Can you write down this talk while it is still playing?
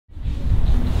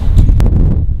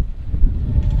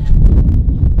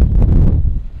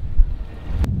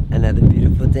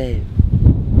day.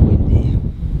 Windy.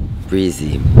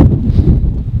 Breezy.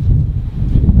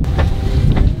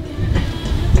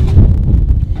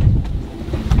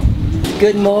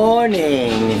 Good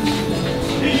morning.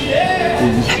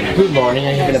 Good morning,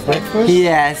 are you having a breakfast?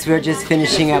 Yes, we're just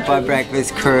finishing up our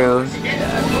breakfast crew.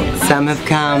 Some have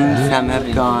come, some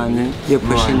have gone. You're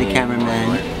pushing the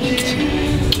cameraman.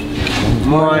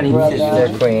 Morning, sister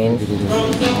queen.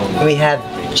 We have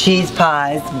cheese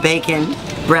pies, bacon,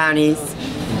 brownies,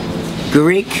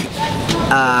 Greek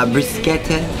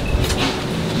bruschetta,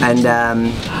 and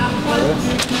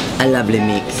a lovely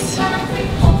mix.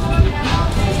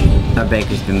 Our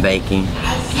baker's been baking.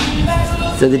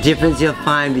 So the difference you'll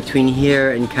find between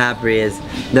here and Capri is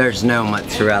there's no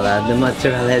mozzarella. The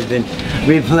mozzarella has been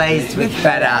replaced with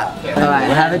feta. Alright,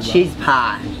 have a cheese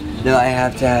pie. Do I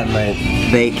have to have my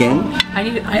bacon?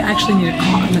 I actually need a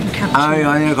cappuccino. Oh,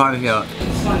 I need a coffee.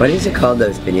 What is it called,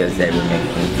 those videos that we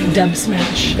make? Dub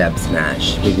smash. Dub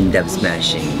smash. We've been dub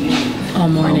smashing All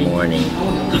morning. all morning.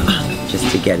 Just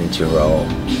to get into roll.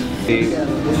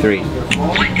 3.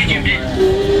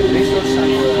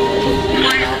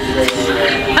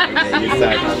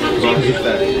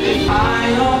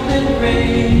 I often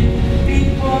prayed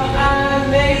before I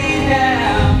lay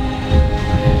down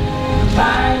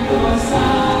by your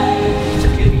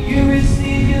side. Can you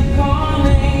receive your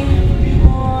calling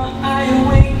before I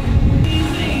awake?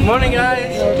 Morning,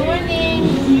 guys. Good morning.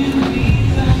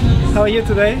 How are you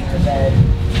today?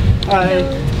 Hi.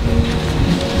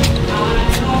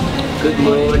 Good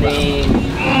morning.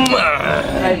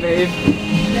 Hi, babe.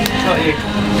 How are you?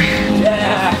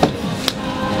 Yeah.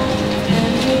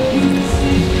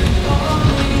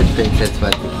 The princess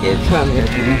was the kid. Come here.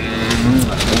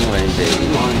 Good morning, baby.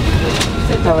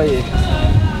 How are you?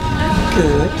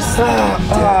 Good.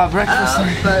 Breakfast.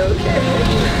 Okay.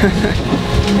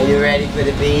 Are you ready for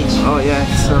the beach? Oh yeah,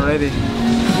 it's already.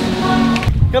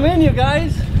 Come in, you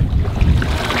guys.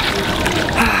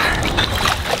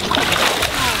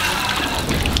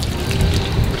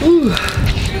 Ooh.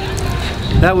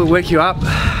 That will wake you up,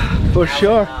 for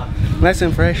sure. Nice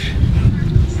and fresh.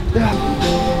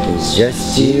 It's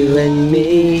just you and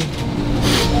me.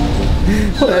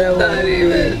 What I want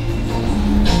to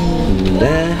I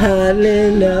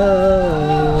hardly know.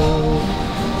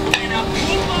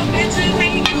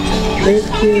 Let's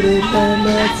get it by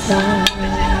my side.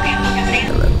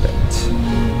 A little bit.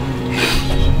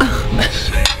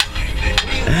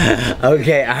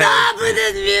 Okay, stop with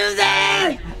this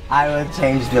music! I will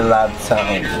change the love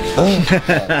song.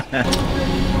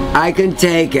 I can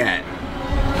take it.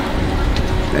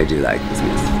 I do like this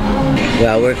music.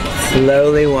 Well, we're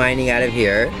slowly winding out of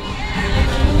here.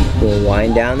 We'll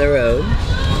wind down the road,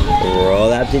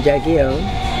 roll out to Jackie O,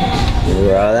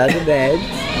 roll out to bed,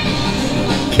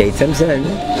 Kate some sun,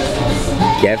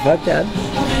 get fucked up,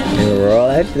 and roll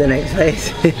out to the next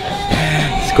place.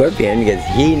 Scorpion, because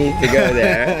he needs to go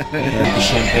there.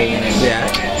 Champagne. Yeah.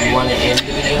 You want to end the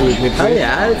video with Oh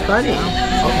yeah, it's funny.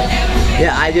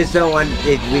 Yeah, I just don't want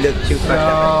it, we look too fucked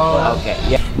up. Okay,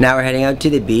 yeah. Now we're heading out to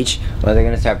the beach. Well, they're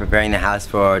gonna start preparing the house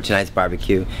for tonight's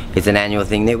barbecue. It's an annual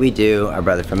thing that we do. Our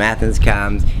brother from Athens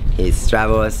comes. He's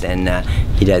Stravos, and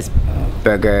he does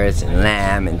burgers and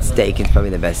lamb and steak. It's probably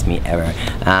the best meat ever.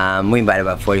 We invite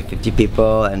about 40-50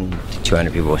 people, and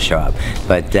 200 people will show up.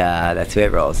 But that's the way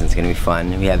it rolls, and it's gonna be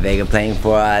fun. We have Vega playing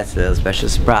for us, a little special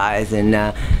surprise, and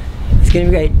it's gonna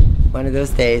be great. One of those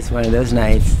days, one of those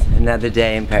nights, another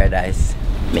day in paradise.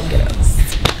 Mykonos.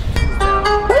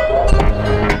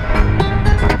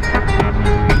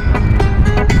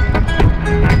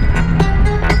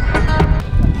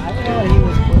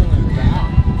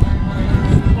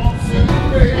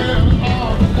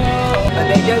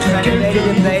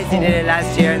 They did it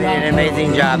last year and they did an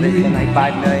amazing job. They spent like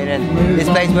 $5 million, and this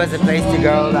place was a place to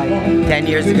go like 10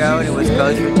 years ago, and it was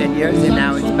closed for 10 years, and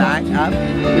now it's back up.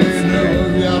 It's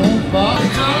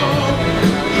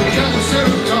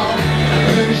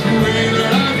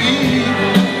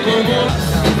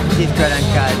good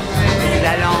Uncut.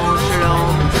 La longe,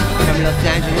 comme Los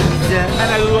Angeles. And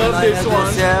I love this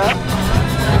one.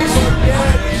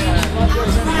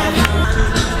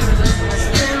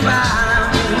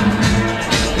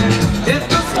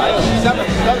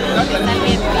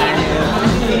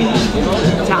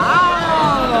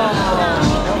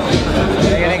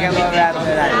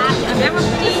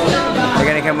 We're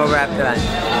gonna come over after that.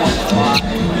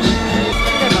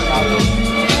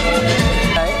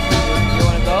 You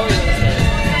wanna go?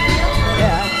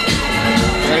 Yeah.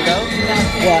 Wanna go?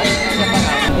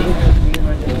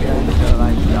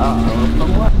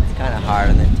 What? It's kinda hard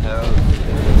on the toes.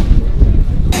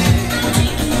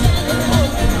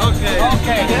 Okay.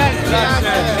 Okay. That's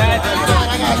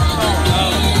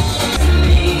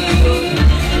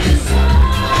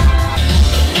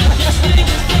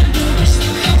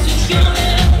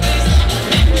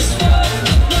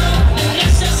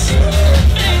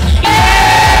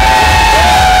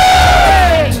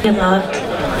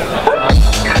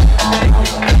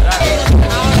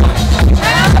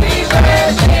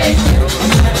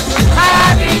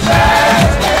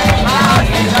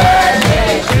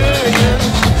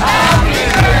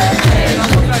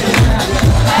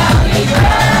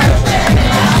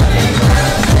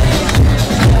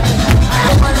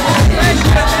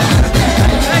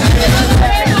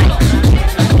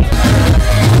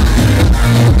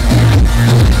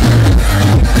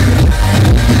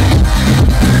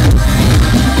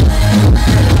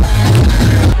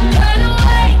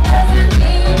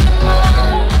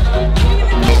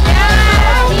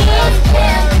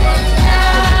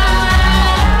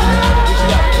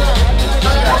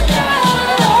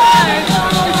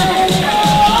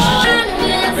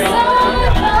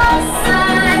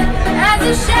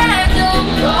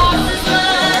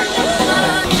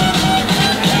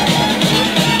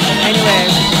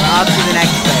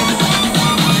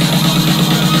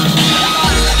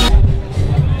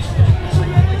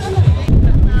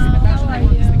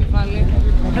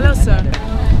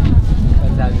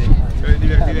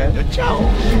Ciao.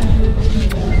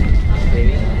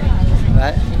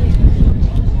 What?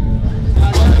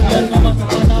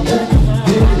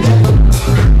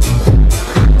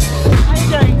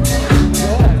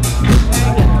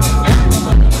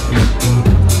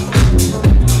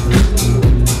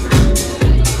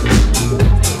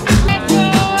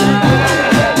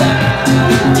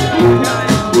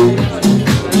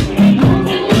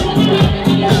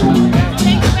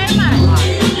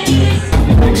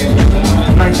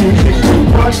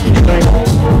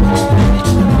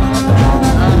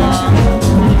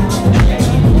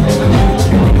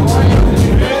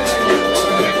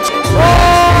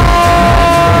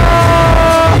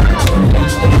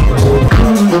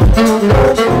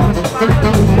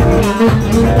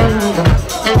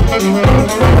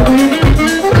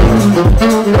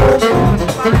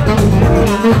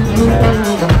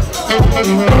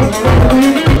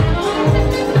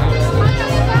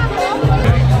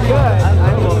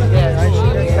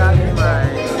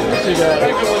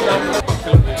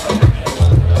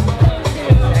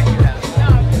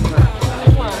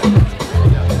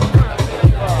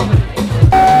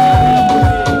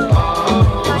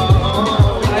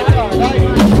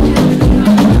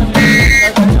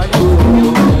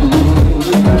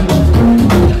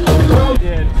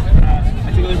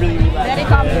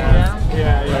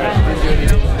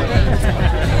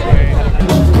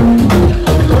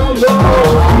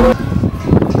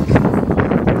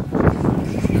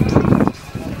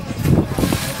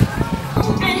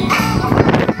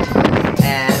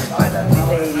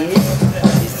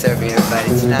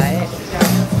 Tonight,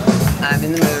 I'm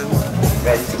in the mood,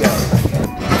 ready to go.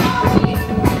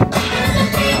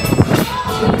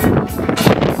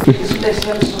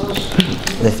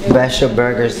 The special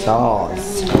burger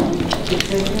sauce.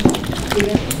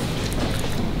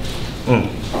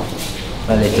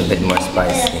 A little bit more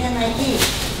spicy.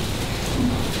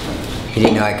 You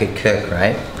didn't know I could cook,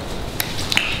 right?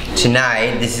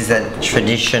 Tonight, this is a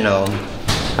traditional,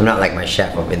 I'm not like my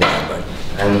chef over there, but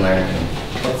I'm learning.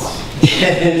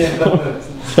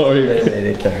 Sorry.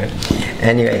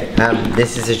 Anyway,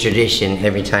 this is a tradition.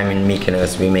 Every time in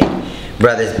Mykonos we make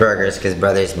Brothers Burgers, because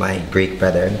Brother is my Greek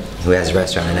brother who has a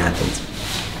restaurant in Athens.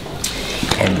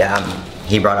 And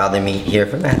he brought all the meat here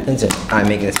from Athens, and I'm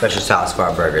making a special sauce for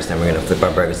our burgers. Then we're gonna flip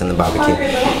our burgers on the barbecue.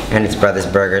 And it's Brothers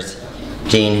Burgers,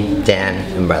 Gene, Dan,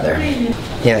 and Brother.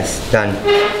 Yes, done.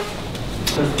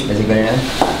 Is it good enough?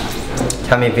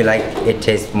 Tell me if you like it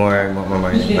tastes more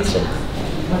mustard.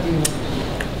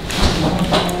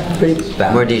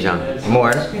 More Dijon.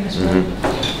 More?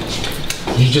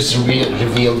 You just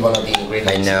revealed one of the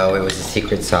ingredients. I know, it was a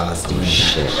secret sauce.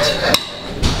 Shit.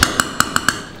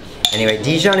 Anyway,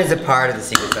 Dijon is a part of the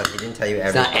secret sauce. He didn't tell you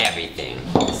everything. It's not everything.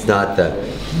 It's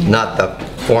not the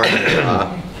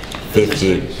formula.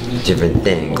 50 different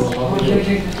things.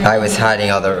 I was hiding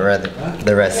all the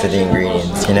rest of the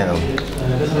ingredients, you know.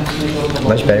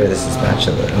 Much better with a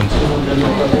spatula.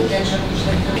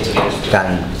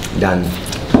 Done.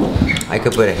 I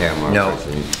could put a hair more. No.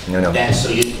 Then, so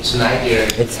tonight you're...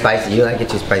 It's spicy. You like it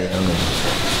too spicy.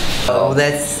 Oh,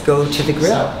 let's go to the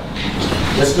grill.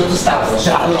 Let's go to Stavros.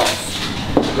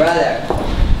 Brother.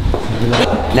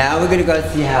 Now we're gonna go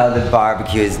see how the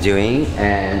barbecue is doing,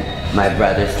 and my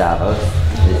brother Stavros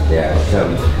is there. So,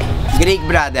 Greek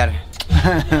brother.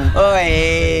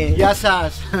 Oi.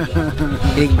 Yassas.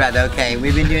 Greek brother. Okay,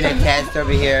 we've been doing a test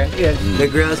over here. Yes. The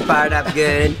grill's fired up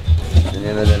good. And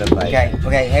then a little bite.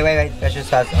 Okay. Hey, wait. Special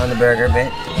sauce on the burger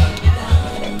bit.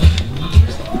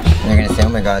 They're gonna say, oh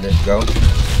my God, let's go.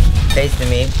 Taste the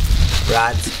meat,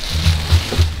 rats.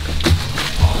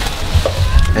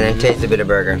 And then taste a bit of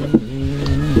burger.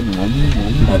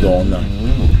 Madonna.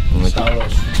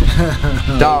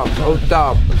 Top.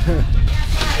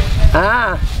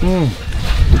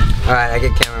 Alright, I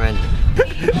get cameraman.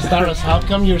 Stavros, how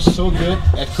come you're so good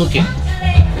at cooking?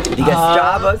 Because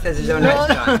Stavros has his own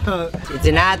restaurant. It's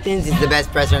in Athens, it's the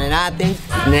best restaurant in Athens.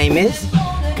 The name is?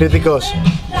 Kritikos.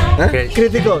 Huh?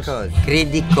 Kritikos.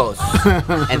 Kritikos.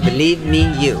 And believe me,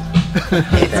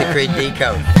 it's a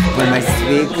Kritikos. When my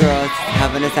sweet girls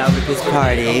having us out with this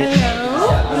party.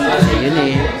 Say your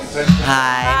name.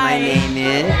 Hi, my name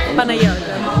is?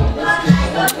 Panayota.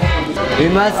 We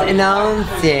must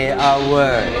enunciate our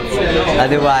words.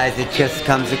 Otherwise, it just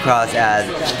comes across as.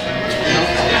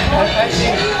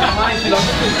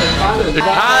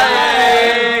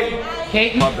 Hi!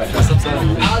 Catens.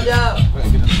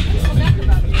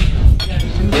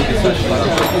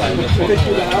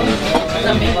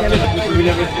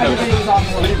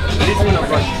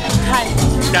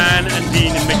 Dan and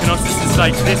Dean in Mykonos,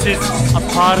 this is a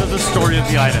part of the story of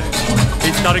the island.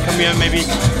 They started coming here,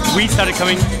 we started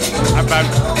coming about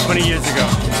 20 years ago.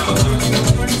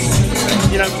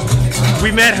 You know,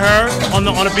 we met her on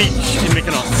a beach in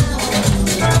Mykonos.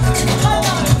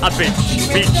 A beach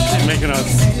in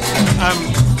Mykonos.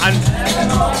 And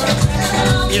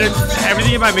you know,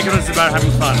 everything about Mykonos is about having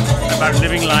fun, about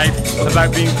living life,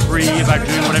 about being free, about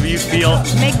doing whatever you feel.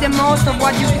 Make the most of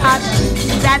what you got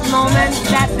that moment,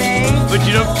 that day. But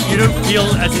you don't feel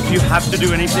as if you have to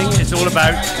do anything. It's all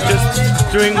about just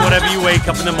doing whatever you wake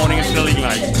up in the morning and feeling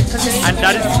like. And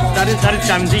that is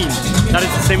Dan and Dean. That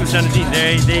is the same as Dan and Dean.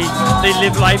 They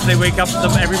live life. They wake up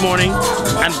every morning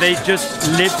and they just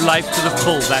live life to the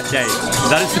full that day.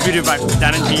 That is the beauty about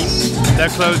Dan and Dean. Their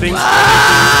clothing.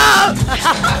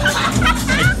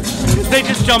 They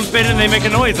just jump in and they make a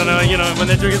noise on you know, when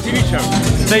they're doing a TV show.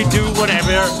 They do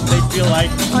whatever they feel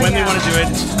like when they want to do it,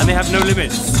 and they have no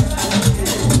limits.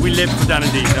 We live for Dan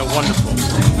and Dean. They're wonderful.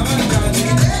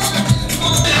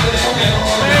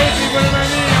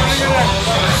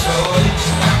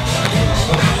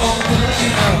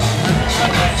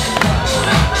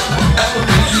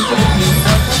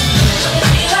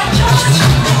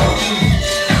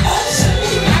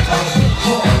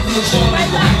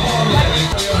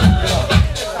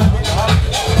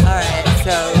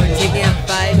 So we're taking a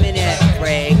 5-minute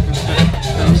break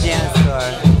from the dance floor.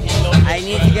 I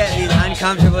need to get these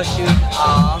uncomfortable shoes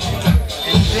off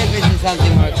and slip into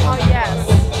something more comfortable. Oh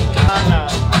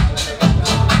yes.